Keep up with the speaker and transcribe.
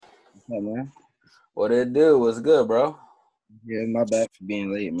Yeah, man. What it do? What's good, bro? Yeah, my bad for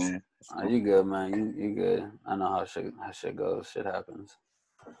being late, man. You good, man? You good? I know how shit goes. Shit happens.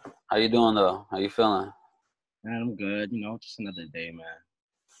 How you doing though? How you feeling? Man, I'm good. Just another day, man.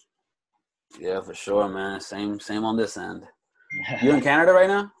 Yeah, for sure, man. Same on this end. You in Canada right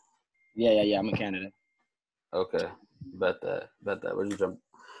now? Yeah. I'm in Canada. Okay, bet that. We're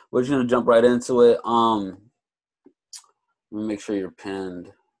just gonna jump right into it. Let me make sure you're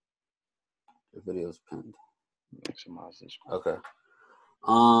pinned. Your video's pinned. Maximize this. Okay.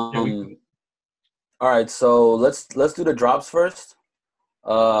 All right. So let's do the drops first.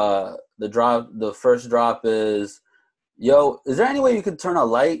 The first drop is, yo, is there any way you could turn a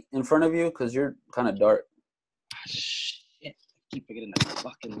light in front of you? Because you're kind of dark. Shit. I keep forgetting that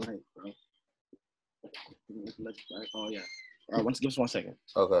fucking light, bro. Oh, yeah. All right, give us 1 second.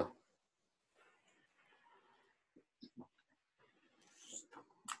 Okay.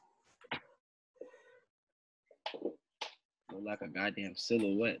 Look like a goddamn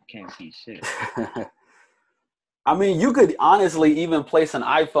silhouette. Can't see shit. I mean, you could honestly even place an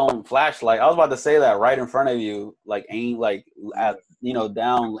iPhone flashlight. I was about to say that right in front of you, like aim, like at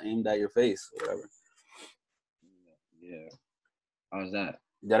down, aimed at your face, or whatever. Yeah. How's that?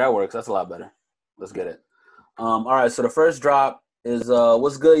 Yeah, that works. That's a lot better. Let's get it. All right. So the first drop is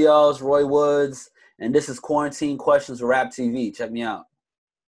what's good, y'all? It's Roy Woods, and this is Quarantine Questions with Rap TV. Check me out.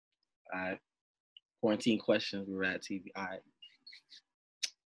 All right. Quarantine Questions with Rap TV. All right.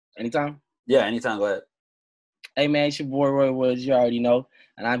 Anytime? Yeah, anytime. Go ahead. Hey man, it's your boy Roy Woods. You already know,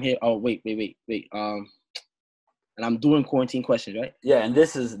 and I'm here. Oh wait. And I'm doing Quarantine Questions, right? Yeah, and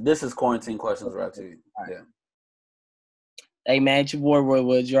this is Quarantine Questions with Rap TV. Right. Yeah. Hey man, it's your boy Roy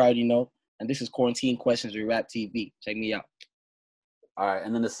Woods. You already know, and this is Quarantine Questions with Rap TV. Check me out. All right,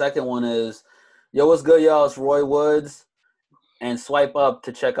 and then the second one is, yo, what's good, y'all? It's Roy Woods, and swipe up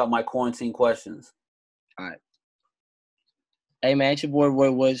to check out my Quarantine Questions. All right. Hey man, it's your boy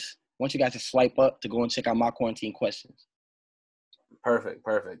Roy Woods. I want you guys to swipe up to go and check out my Quarantine Questions. Perfect.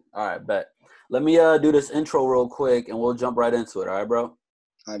 All right, bet. Let me do this intro real quick, and we'll jump right into it. All right, bro? All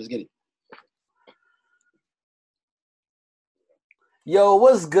right, let's get it. Yo,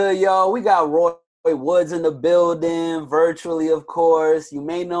 what's good, y'all? We got Roy Woods in the building, virtually, of course. You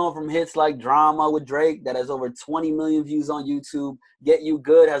may know him from hits like Drama with Drake, that has over 20 million views on YouTube. Get You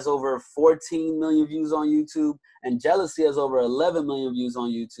Good has over 14 million views on YouTube. And Jealousy has over 11 million views on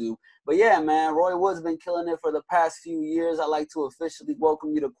YouTube. But yeah, man, Roy Woods been killing it for the past few years. I'd like to officially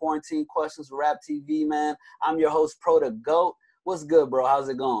welcome you to Quarantine Questions with Rap TV, man. I'm your host, Pro the GOAT. What's good, bro? How's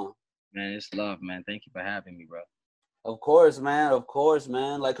it going? Man, it's love, man. Thank you for having me, bro. Of course, man.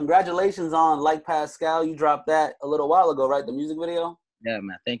 Like, congratulations on Like Pascal. You dropped that a little while ago, right? The music video? Yeah,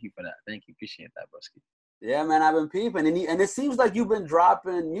 man. Thank you for that. Thank you. Appreciate that, broski. Yeah, man. I've been peeping. And it seems like you've been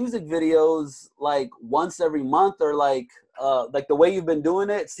dropping music videos like once every month, or like the way you've been doing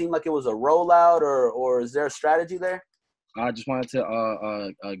it seemed like it was a rollout, or is there a strategy there? I just wanted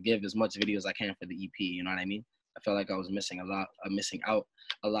to give as much video as I can for the EP. You know what I mean? I felt like I was missing out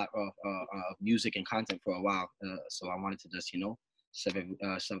a lot of music and content for a while. So I wanted to just, shove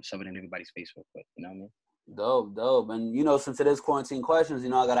it in everybody's face real quick. You know what I mean? Dope. And, since it is Quarantine Questions, I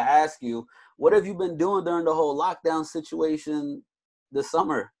got to ask you, what have you been doing during the whole lockdown situation this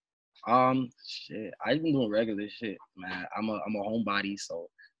summer? Shit, I've been doing regular shit, man. I'm a homebody, so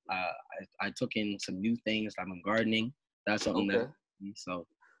I took in some new things. I've been gardening. That's something Okay.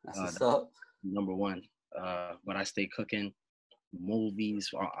 that's up. Number one. But I stay cooking. Movies.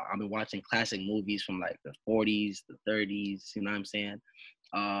 I've been watching classic movies from like the 40s, the 30s. You know what I'm saying?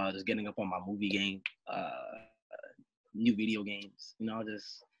 Just getting up on my movie game. New video games.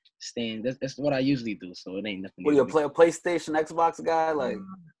 Just staying. That's what I usually do. So it ain't nothing. What do you play a PlayStation, Xbox guy? Like,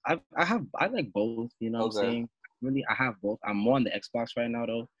 I like both. You know what I'm saying? Really, I have both. I'm more on the Xbox right now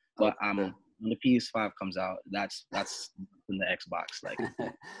though. But when the PS5 comes out, that's in the Xbox. Like,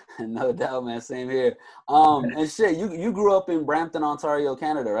 no doubt, man. Same here. And shit, you grew up in Brampton, Ontario,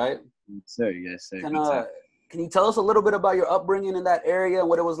 Canada, right? Yes, sir. Can you tell us a little bit about your upbringing in that area and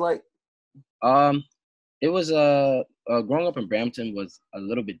what it was like? It was growing up in Brampton was a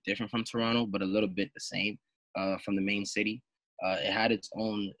little bit different from Toronto, but a little bit the same from the main city. It had its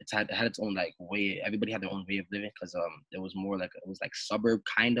own like way. Everybody had their own way of living because it was more like suburb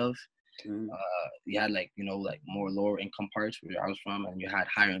kind of. Mm-hmm. You had like more lower income parts where I was from, and you had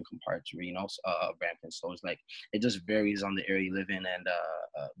higher income parts where Brampton. So it's like it just varies on the area you live in, and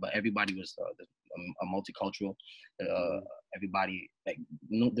but everybody was a multicultural. Everybody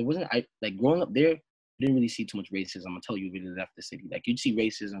there wasn't growing up there. I didn't really see too much racism until you really left the city. Like you'd see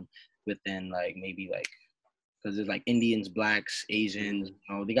racism within like maybe like because there's like Indians, blacks, Asians,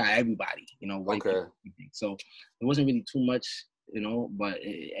 you know, they got everybody, you know, white people. So it wasn't really too much, you know, but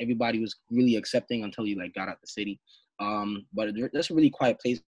everybody was really accepting until you like got out the city. But that's a really quiet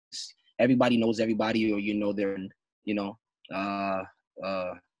place. Everybody knows everybody, or you know, they're, you know,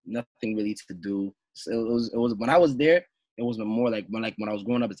 nothing really to do. So it was when I was there. It was more like when I was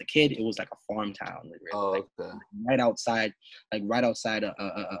growing up as a kid. It was like a farm town, like right outside like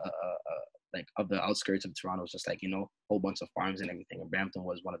of the outskirts of Toronto. It's just like, you know, a whole bunch of farms and everything. And Brampton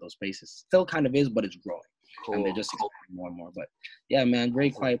was one of those places. Still kind of is, but it's growing. Cool. And they're just expanding more and more. But yeah, man,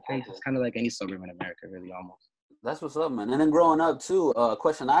 very quiet place. It's kind of like any suburb in America, really, almost. That's what's up, man. And then growing up too, a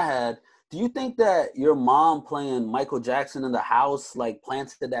question I had: do you think that your mom playing Michael Jackson in the house like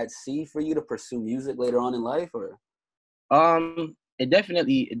planted that seed for you to pursue music later on in life, or? It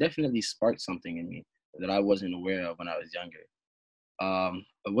definitely sparked something in me that I wasn't aware of when I was younger.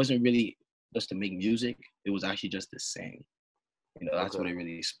 It wasn't really just to make music. It was actually just to sing. You know, that's what it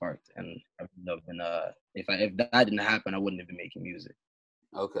really sparked. And I would have been, if that didn't happen, I wouldn't have been making music.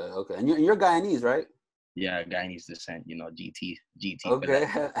 Okay. And you're Guyanese, right? Yeah, Guyanese descent. You know, GT. Okay.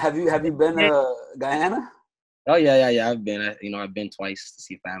 Have you been to Guyana? Oh yeah. I've been twice to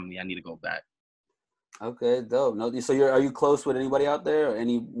see family. I need to go back. Okay, dope. No, so are you close with anybody out there, or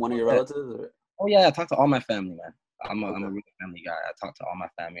any one of your relatives? Or? Oh yeah, I talk to all my family, man. I'm a real family guy. I talk to all my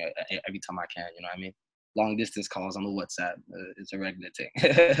family every time I can. You know what I mean? Long distance calls on the WhatsApp. It's a regular thing.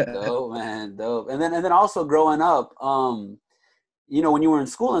 Dope, man, dope. And then also growing up, you know, when you were in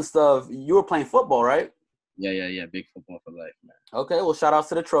school and stuff, you were playing football, right? Yeah. Big football for life, man. Okay, well, shout outs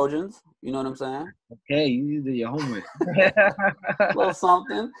to the Trojans. You know what I'm saying? Okay, you do your homework. A little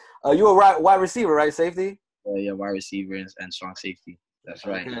something. You were wide receiver, right? Safety? Yeah, wide receiver and strong safety. That's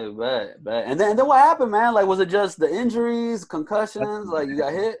right. Okay, bet. And then what happened, man? Like, was it just the injuries, concussions? Like, you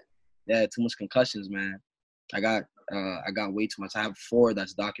got hit? Yeah, too much concussions, man. I got way too much. I have 4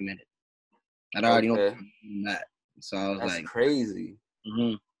 that's documented. And I already know that. So I was that's like, crazy.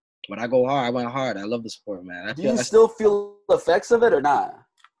 Mm-hmm. But I go hard. I went hard. I love the sport, man. Do you still feel the effects of it or not?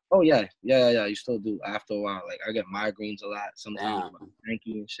 Oh yeah. You still do. After a while, like I get migraines a lot sometimes,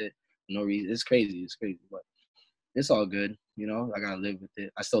 cranky and shit. No reason. It's crazy. But it's all good. You know, I gotta live with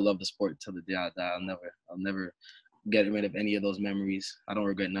it. I still love the sport till the day I die. I'll never get rid of any of those memories. I don't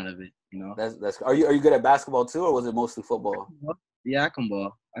regret none of it. You know. That's. Are you good at basketball too, or was it mostly football? Yeah, I can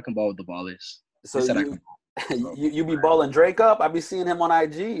ball. I can ball with the ballers. So you be balling Drake up? I be seeing him on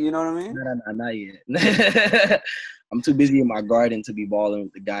IG. You know what I mean? No, not yet. I'm too busy in my garden to be balling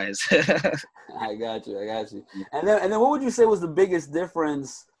with the guys. I got you. And then what would you say was the biggest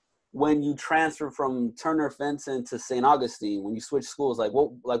difference when you transferred from Turner Fenton to St. Augustine, when you switched schools? Like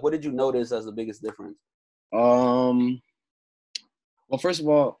what did you notice as the biggest difference? Well, first of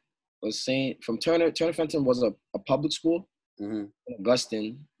all, I was saying from Turner Fenton was a public school. Mm-hmm.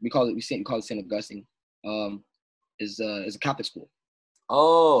 Augustine, we call it St. Augustine. Is a Catholic school.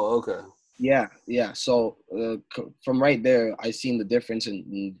 Oh, okay. Yeah. So from right there, I seen the difference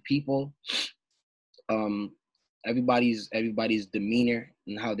in people. Everybody's demeanor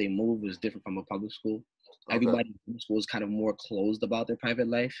and how they move was different from a public school. Okay. Everybody in public school is kind of more closed about their private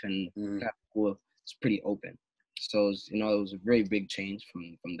life, and Catholic school is pretty open. So it was a very big change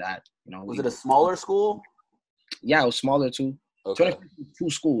from that. You know, was it a smaller school? Yeah, it was smaller too. Okay. 2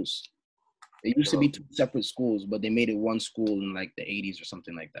 schools. It used to be 2 separate schools, but they made it one school in like the 80s or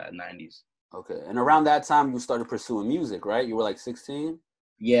something like that, 90s. Okay. And around that time, you started pursuing music, right? You were like 16?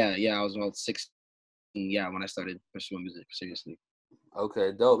 Yeah. I was about 16. Yeah, when I started pursuing music seriously.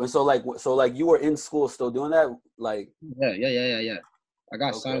 Okay, dope. And so like you were in school still doing that? Like Yeah. I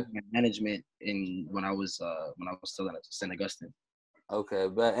got signed with management when I was still at St. Augustine. Okay,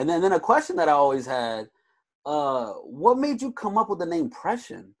 but and then a question that I always had, what made you come up with the name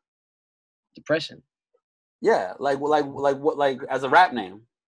Pression? Depression. Yeah, like what, like as a rap name?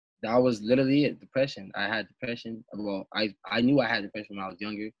 That was literally it. Depression. I had depression. Well, I knew I had depression when I was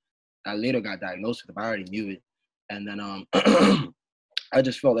younger. I later got diagnosed with it, but I already knew it. And then I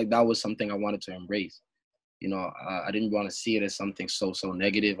just felt like that was something I wanted to embrace. You know, I didn't want to see it as something so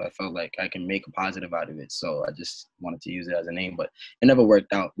negative. I felt like I can make a positive out of it, so I just wanted to use it as a name. But it never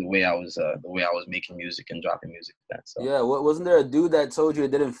worked out the way I was making music and dropping music. So. Yeah, wasn't there a dude that told you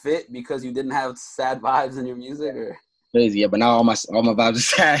it didn't fit because you didn't have sad vibes in your music? Or? Crazy, yeah. But now all my vibes are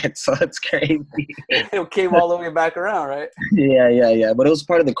sad, so it's crazy. It came all the way back around, right? Yeah. But it was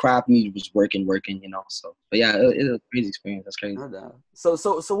part of the craft. Music was working, you know. So, but yeah, it was a crazy experience. That's crazy. No doubt.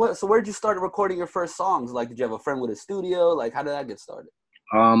 So where did you start recording your first songs? Like, did you have a friend with a studio? Like, how did that get started?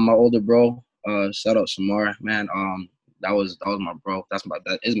 My older bro, shout out Shamar, man. That was my bro. That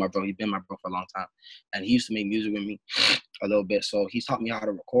is my bro. He's been my bro for a long time, and he used to make music with me a little bit. So he taught me how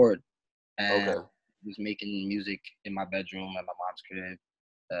to record, and Okay. was making music in my bedroom at my mom's crib.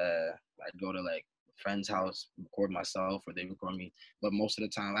 I'd go to like a friend's house, record myself, or they record me. But most of the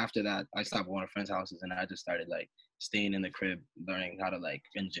time after that, I stopped going to friends' houses, and I just started like staying in the crib, learning how to like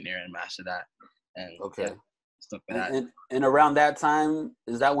engineer and master that, and Okay. yeah, stuck with that. And around that time,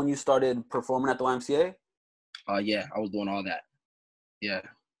 is that when you started performing at the YMCA? Yeah, I was doing all that. Yeah,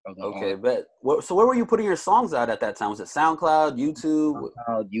 I was doing all Okay, that. bet. So where were you putting your songs out at that time? Was it SoundCloud, YouTube?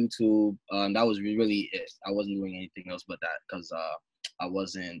 YouTube. That was really it. I wasn't doing anything else but that because I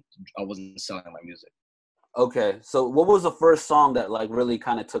wasn't selling my music. Okay, so what was the first song that like really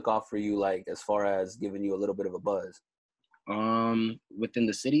kind of took off for you, like as far as giving you a little bit of a buzz? Within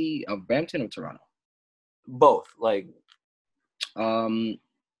the city of Brampton or Toronto. Both, like. Um,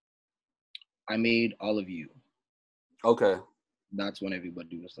 I made All of You. Okay. That's when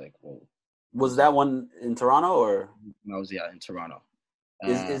everybody was like, "Whoa." Was that one in Toronto or? I was in Toronto.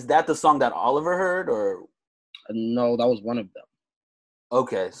 Is that the song that Oliver heard or? No, that was one of them.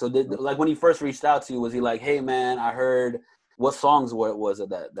 Okay, so like when he first reached out to you, was he like, "Hey man, I heard"? What songs was it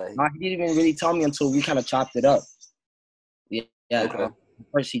that He didn't even really tell me until we kind of chopped it up. Yeah. Okay.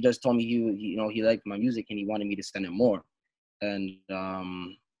 First, he just told me he liked my music and he wanted me to send him more. And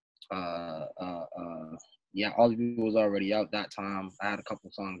yeah, All of You was already out that time. I had a couple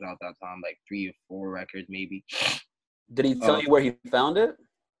songs out that time, like 3 or 4 records maybe. Did he tell you where he found it?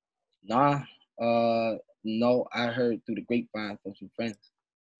 Nah, no, I heard through the grapevine from some friends.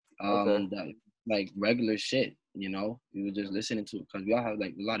 Okay. That, like regular shit, we were just listening to it because we all have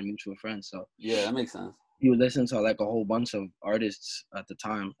like a lot of mutual friends. So Yeah, that makes sense. he would listen to like a whole bunch of artists at the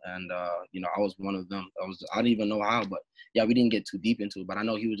time, and I was one of them. I didn't even know how, but yeah, we didn't get too deep into it. But I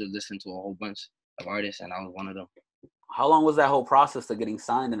know he was just listening to a whole bunch of artists, and I was one of them. How long was that whole process to getting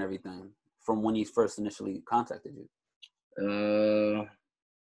signed and everything from when he first initially contacted you?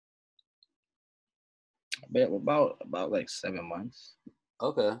 About like 7 months.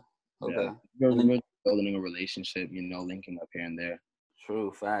 Okay. Yeah, we're building a relationship, linking up here and there.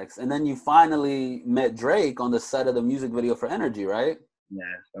 True facts. And then you finally met Drake on the set of the music video for Energy, right?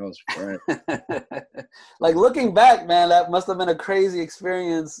 Yeah, that was right. Like looking back, man, that must have been a crazy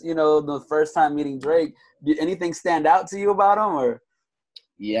experience. The first time meeting Drake. Did anything stand out to you about him, or?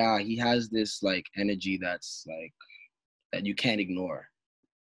 Yeah, he has this like energy that's like that you can't ignore.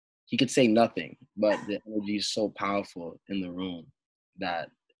 He could say nothing, but the energy is so powerful in the room that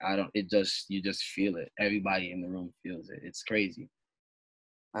you just feel it. Everybody in the room feels it. It's crazy.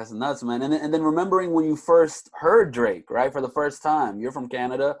 That's nuts, man. And then remembering when you first heard Drake, right, for the first time. You're from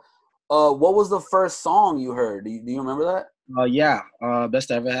Canada. What was the first song you heard? Do you remember that? Yeah. Best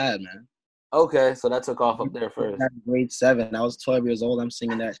I Ever Had, man. Okay, so that took off up there first. Grade 7. I was 12 years old. I'm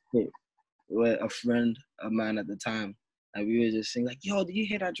singing that shit with a friend of mine at the time. And we were just singing like, "Yo, did you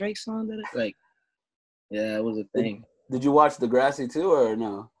hear that Drake song?" Like, yeah, it was a thing. Did you watch Degrassi too, or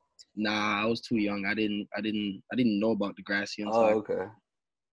no? Nah, I was too young. I didn't know about Degrassi until. Oh, okay.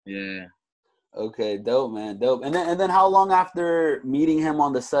 Yeah. Okay, dope, man, dope. And then how long after meeting him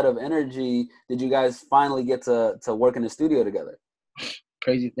on the set of Energy did you guys finally get to work in the studio together?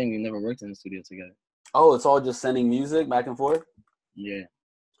 Crazy thing, we never worked in the studio together. Oh, it's all just sending music back and forth? Yeah.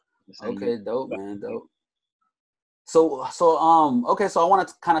 Okay, dope, man, dope. So okay, so I want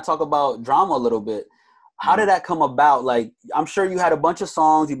to kind of talk about Drama a little bit. How did that come about? Like, I'm sure you had a bunch of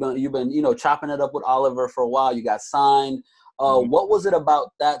songs. You've been chopping it up with Oliver for a while. You got signed. What was it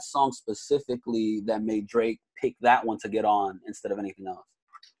about that song specifically that made Drake pick that one to get on instead of anything else?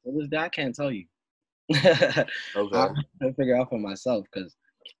 What was that? I can't tell you. Okay. I had to figure out for myself because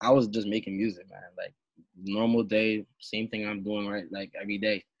I was just making music, man. Like normal day, same thing I'm doing right, like every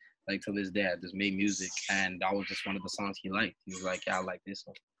day. Like to this day, I just made music, and that was just one of the songs he liked. He was like, "Yeah, I like this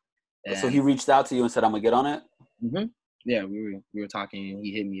one." And, so he reached out to you and said, "I'm gonna get on it." Mm-hmm. Yeah, we were talking, and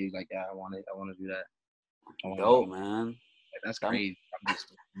he hit me like, "Yeah, I want to do that." Dope, man. Like, that's crazy. I'm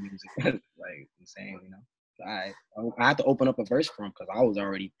just music, like insane, I had to open up a verse for him because I was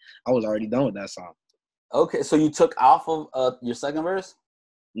already done with that song. Okay, so you took off of your second verse?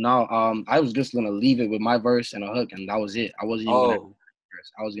 No, I was just gonna leave it with my verse and a hook, and that was it. I wasn't even gonna.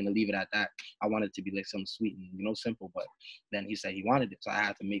 I was gonna leave it at that. I wanted it to be like something sweet and simple, but then he said he wanted it, so I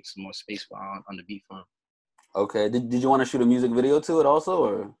had to make some more space on the beat for him. Okay. Did you want to shoot a music video to it also,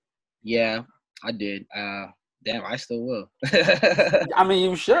 or? Yeah, I did. Damn, I still will. I mean,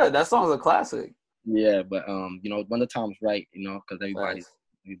 you should. That song's a classic. Yeah, but when the time's right, because everybody's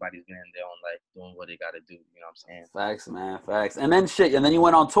been in their own life doing what they got to do. You know what I'm saying? Facts, man. Facts. And then you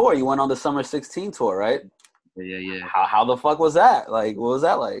went on tour. You went on the Summer 16 tour, right? Yeah. How the fuck was that? Like, what was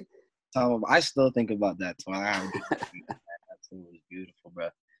that like? So I still think about that tour. That tour was beautiful, bro.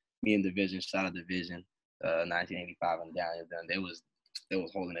 Me and Division, shout out Division, 1985 and down. Then they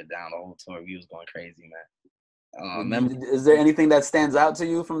was holding it down the whole tour. We was going crazy, man. Remember Is there anything that stands out to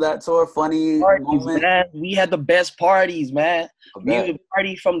you from that tour? Funny parties, moment? man. We had the best parties, man. I We bet. would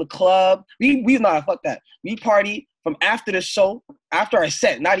party from the club. We nah, fuck that. We party from after the show, after our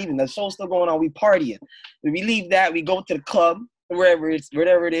set. Not even the show's still going on. We partying. When we leave that, we go to the club, whatever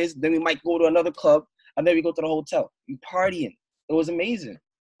it is. Then we might go to another club, and then we go to the hotel. We partying. It was amazing.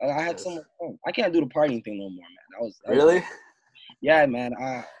 I had so much fun. I can't do the partying thing no more, man. Really? Yeah, man.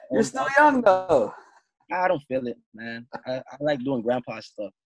 You're still young though. I don't feel it, man. I like doing grandpa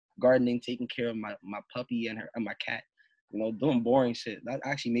stuff, gardening, taking care of my puppy and my cat. You know, doing boring shit. That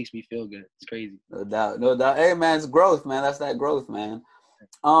actually makes me feel good. It's crazy. No doubt, no doubt. Hey man, it's growth, man. That's that growth, man.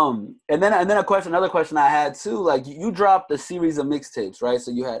 And then another question I had too. Like you dropped a series of mixtapes, right?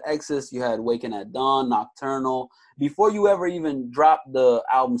 So you had Exodus, you had Waking at Dawn, Nocturnal. Before you ever even dropped the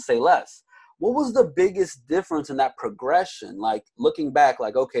album Say Less, what was the biggest difference in that progression? Like looking back,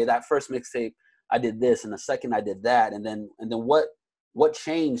 like okay, that first mixtape I did this, and the second I did that, and then what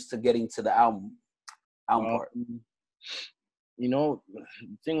changed to getting to the album part? You know,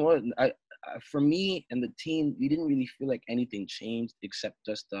 the thing was, for me and the team, we didn't really feel like anything changed except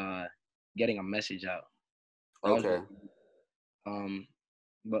just getting a message out. Okay.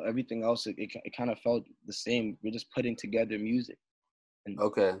 But everything else, it kind of felt the same. We're just putting together music. And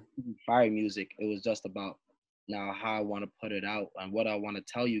okay. Fire music. It was just about now how I want to put it out and what I want to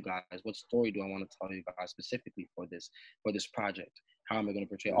tell you guys. What story do I want to tell you guys specifically for this project? How am I going to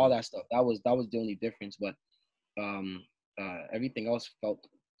portray all that stuff? That was the only difference. But everything else felt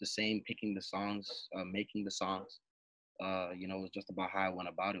the same. Picking the songs, making the songs. You know, it was just about how I went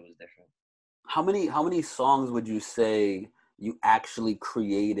about it was different. How many songs would you say you actually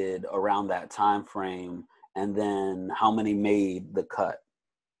created around that time frame, and then how many made the cut?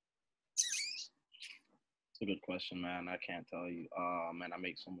 It's a good question, man. I can't tell you. Man, I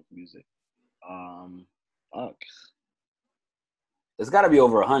make so much music. Fuck. It's got to be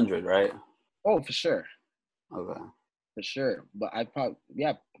over 100, right? Oh, for sure. Okay. For sure. But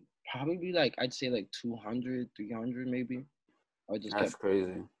probably like, I'd say like 200, 300 maybe. That's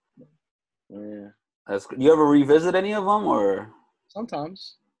crazy. Yeah. You ever revisit any of them or?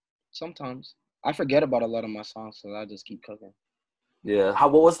 Sometimes. I forget about a lot of my songs, so I just keep cooking. Yeah.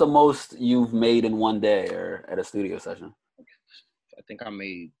 What was the most you've made in one day or at a studio session? I think I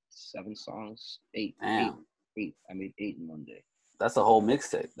made 7 songs. 8. Damn. 8. I made 8 in one day. That's a whole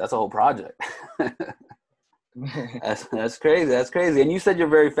mixtape. That's a whole project. That's crazy. That's crazy. And you said you're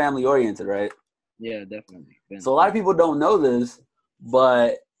very family oriented, right? Yeah, definitely. So a lot of people don't know this,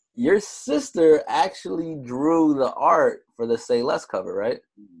 but your sister actually drew the art for the Say Less cover, right?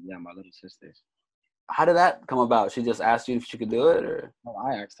 Yeah, my little sister. How did that come about? She just asked you if she could do it, or? No,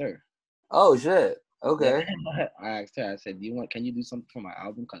 I asked her. Oh shit. Okay. Yeah. I asked her. I said, can you do something for my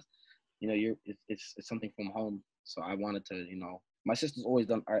album? Because, you know, it's something from home. So I wanted to, you know, my sister's always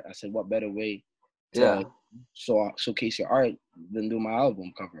done art. I said, what better way to showcase your art than do my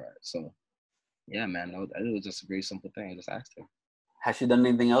album cover art? So, yeah, man, it was just a very simple thing. I just asked her. Has she done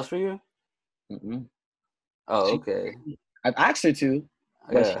anything else for you? Mm-mm. Oh, okay. I've asked her to,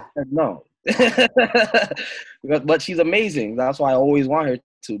 but she Yeah. said no. But she's amazing. That's why I always want her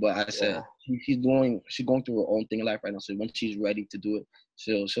to. But I said she's going through her own thing in life right now. So when she's ready to do it,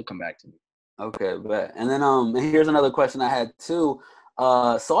 she'll come back to me. Okay, bet. And then and here's another question I had too.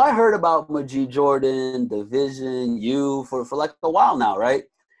 So I heard about Majid Jordan, Division, you for like a while now, right?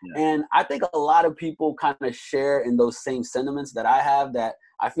 Yeah. And I think a lot of people kind of share in those same sentiments that I have, that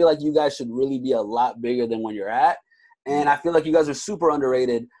I feel like you guys should really be a lot bigger than when you're at. And I feel like you guys are super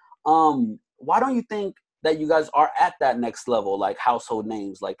underrated. Why don't you think that you guys are at that next level, like household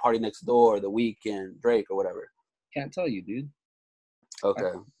names, like Party Next Door, The Weeknd, Drake, or whatever? Can't tell you, dude. Okay.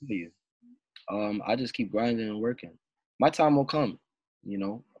 I can't tell you. I just keep grinding and working. My time will come, you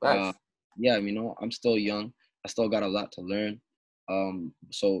know. Yeah, you know, I'm still young. I still got a lot to learn.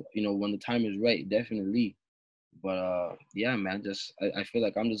 So, you know, when the time is right, definitely. But yeah, man, I feel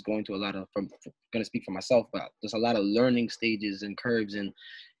like I'm just going through a lot of, gonna speak for myself, but there's a lot of learning stages and curves and,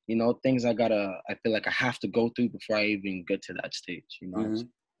 you know, things I feel like I have to go through before I even get to that stage, you know. Mm-hmm.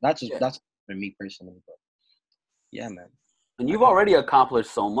 That's for me personally, but yeah, man. And you've already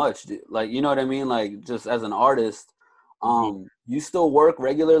accomplished so much, like, you know what I mean? Like, just as an artist, you still work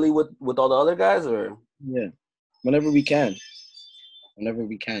regularly with all the other guys, or? Yeah, whenever we can,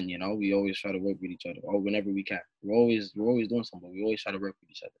 you know, we always try to work with each other. Or whenever we can, we're always doing something. We always try to work with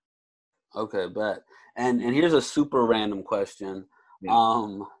each other. Okay, bet. And here's a super random question.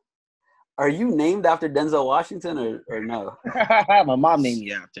 Yeah. Are you named after Denzel Washington or no? My mom named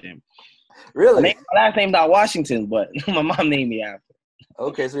me after him. Really? My last name's not Washington, but my mom named me after.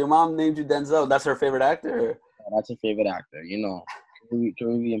 Okay, so your mom named you Denzel. That's her favorite actor? That's her favorite actor. You know,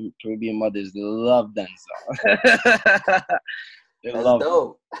 Caribbean mothers love Denzel. They That's love him.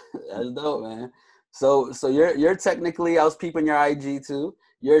 dope. That's dope, man. So you're technically, I was peeping your IG too.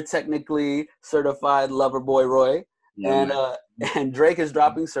 You're technically certified lover boy Roy, Yeah, and man. and Drake is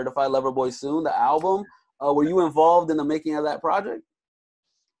dropping Certified Lover Boy soon, the album. Were you involved in the making of that project?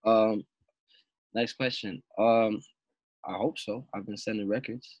 Next question. I hope so. I've been sending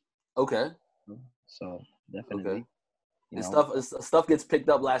records, Okay, so okay. definitely, you And know. stuff gets picked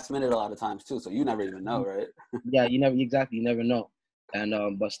up last minute a lot of times too, so you never even know, right? Yeah, you never know. And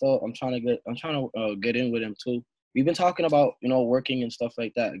but still, I'm trying to get in with him too. We've been talking about working and stuff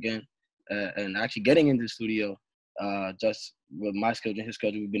like that again, and actually getting into the studio. Just with my schedule and his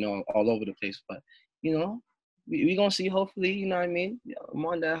schedule, we've been all over the place. But you know, we gonna see. Hopefully, you know what I mean. Yeah, I'm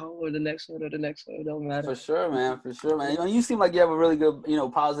on that hoe or the next one or the next one. It don't matter. For sure, man. For sure, man. You seem like you have a really good,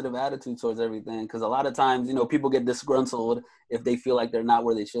 positive attitude towards everything. Because a lot of times, people get disgruntled if they feel like they're not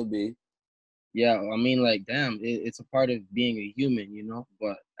where they should be. Yeah, I mean, like, damn, it's a part of being a human,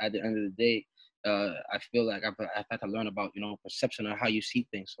 But at the end of the day, I feel like I've had to learn about, perception of how you see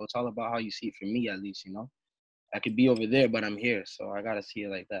things. So it's all about how you see it for me, at least. I could be over there, but I'm here, so I gotta see it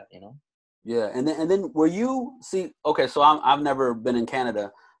like that. Yeah, and then were you see? Okay, so I've never been in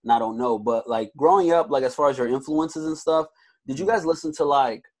Canada, and I don't know, but like growing up, like as far as your influences and stuff, did you guys listen to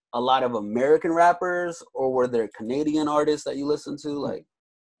like a lot of American rappers, or were there Canadian artists that you listened to? Like,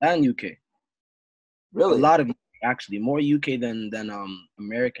 And UK, a really? lot of actually more UK than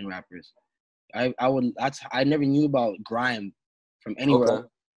American rappers. I never knew about grime from anywhere else Okay,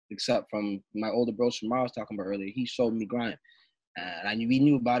 except from my older bro Shamar I was talking about earlier. He showed me grime. And we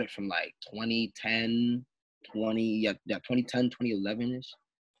knew about it from like 2010, 2010, 2011ish.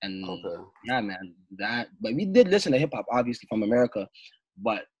 And okay. yeah, man, but we did listen to hip hop obviously from America,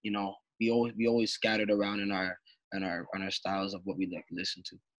 but we always scattered around in our styles of what we like to listen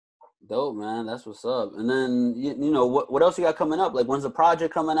to. Dope, man. That's what's up. And then what else you got coming up? Like, when's the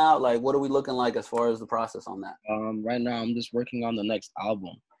project coming out? Like, what are we looking like as far as the process on that? Right now I'm just working on the next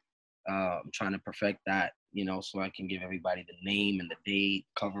album. I'm trying to perfect that, so I can give everybody the name and the date,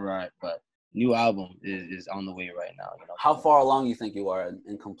 cover art. But new album is on the way right now. How far along you think you are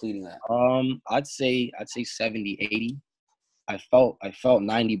in completing that? I'd say 70, 80. I felt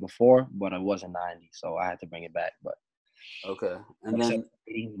 90 before, but I wasn't 90, so I had to bring it back. But Okay, and like I said, then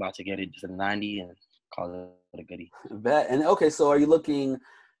 80, I'm about to get it to 90 and call it a goodie. bet. And okay, so are you looking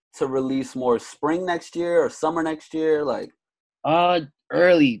to release more spring next year or summer next year? Like,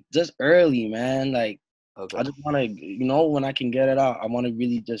 Just early, man. Like okay, I just want to, when I can get it out, I want to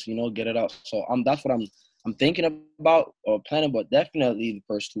really just, get it out. So that's what I'm thinking about or planning, but definitely the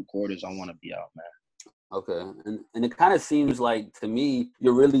first 2 quarters I want to be out, man. okay, and it kind of seems like to me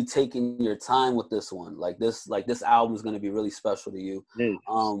you're really taking your time with this one. Like this album is going to be really special to you. It is.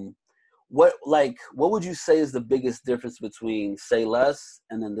 What would you say is the biggest difference between Say Less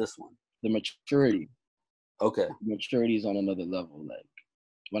and then this one? The maturity. Okay, Maturity is on another level. Like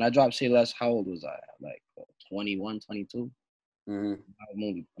when I dropped Say Less, how old was I? Like 21, 22. hmm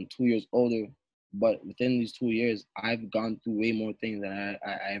I'm 2 years older, but within these 2 years, I've gone through way more things than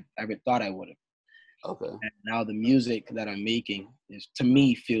I ever thought I would have. okay, And now the music that I'm making to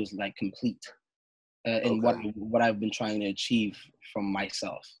me, feels like complete, in okay, what I've been trying to achieve from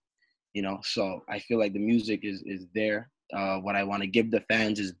myself. So I feel like the music is there. What I want to give the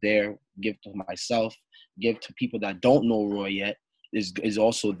fans is there. Give to myself, give to people that don't know Roy yet is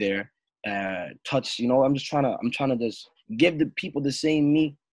also there. Touch, I'm trying to just give the people the same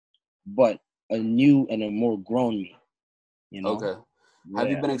me, but a new and a more grown me. You know, okay. Have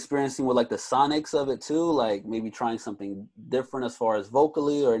you yeah. been experiencing with like the sonics of it too? Like maybe trying something different as far as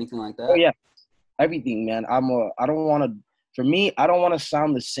vocally or anything like Oh that? yeah, everything, man. I don't want to. For me, I don't want to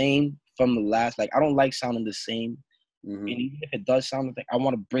sound the same from the last. Like I don't like sounding the same. hmm And even if it does sound like I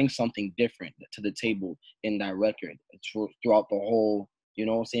want to bring something different to the table in that record throughout the whole,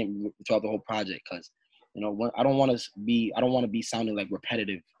 what I'm saying, throughout the whole project. Because, I don't want to be sounding like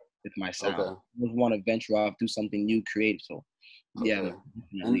repetitive with my sound. Okay, I just want to venture off, do something new, creative. So, yeah, okay, and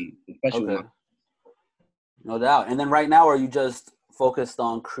definitely, especially with okay, my. no doubt. And then right now, are you just focused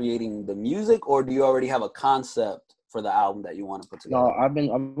on creating the music, or do you already have a concept for the album that you want to put No, together? I've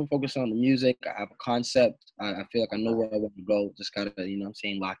been focusing on the music. I have a concept. I feel like I know Okay. where I want to go. Just gotta, what I'm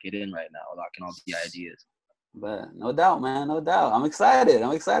saying, lock it in right now, locking all the ideas. But no doubt, man, no doubt. I'm excited.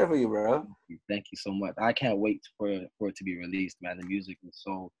 I'm excited for you, bro. Thank you so much. I can't wait for it to be released, man. The music is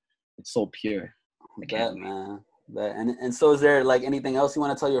it's so pure. I can't wait. Man. Bet. And so is there like anything else you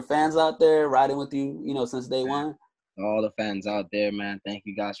want to tell your fans out there riding with you, since day one? All the fans out there, man. Thank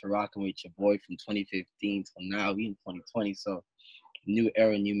you guys for rocking with your boy from 2015 till now. We in 2020, so new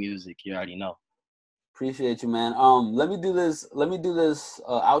era, new music. You already know. Appreciate you, man. Let me do this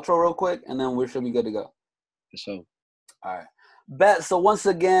outro real quick, and then we should be good to go. For sure. All right. Bet. So once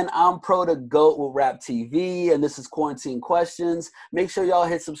again, I'm Pro the GOAT with Rap TV, and this is Quarantine Questions. Make sure y'all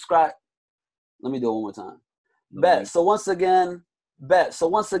hit subscribe. Let me do it one more time. Bet. So once again,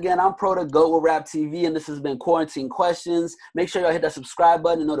 I'm Pro the GOAT with Rap TV, and this has been Quarantine Questions. Make sure y'all hit that subscribe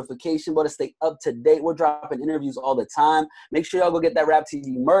button and notification button. Stay up to date. We're dropping interviews all the time. Make sure y'all go get that Rap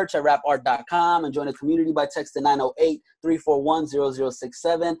TV merch at rapart.com and join the community by texting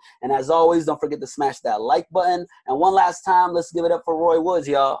 908-341-0067. And as always, don't forget to smash that like button. And one last time, let's give it up for Roy Woods,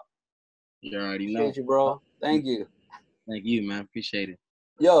 y'all. You already know. Appreciate you, bro. Thank you. Thank you, man. Appreciate it.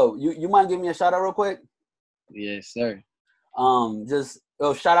 Yo, you mind giving me a shout out real quick? Yes, sir.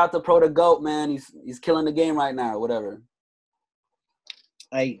 Shout out to Pro the GOAT, man. He's killing the game right now, or whatever.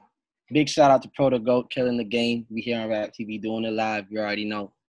 Hey, big shout out to Pro the GOAT, killing the game. We here on Rap TV doing it live. You already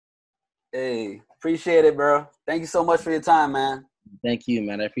know. Hey, appreciate it, bro. Thank you so much for your time, man. Thank you,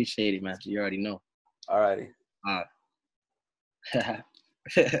 man. I appreciate it, man. You already know. All righty. All right.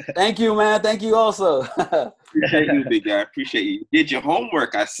 Thank you, man. Thank you also. Appreciate you, big guy. Appreciate you. You did your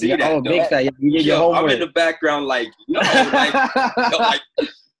homework. I see that. Oh, big fat. You did your homework. I'm in the background like, like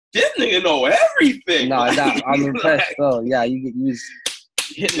this nigga know everything. No, I'm impressed. So yeah, you was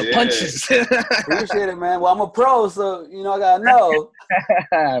hitting the punches. Appreciate it, man. Well, I'm a pro, so I gotta know.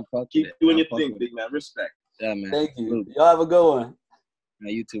 Keep doing your thing, big man. Respect. Yeah, man. Thank you. Y'all have a good one.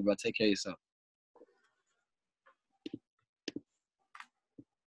 Man, you too, bro. Take care of yourself.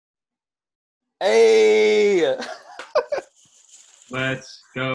 Hey. Let's go.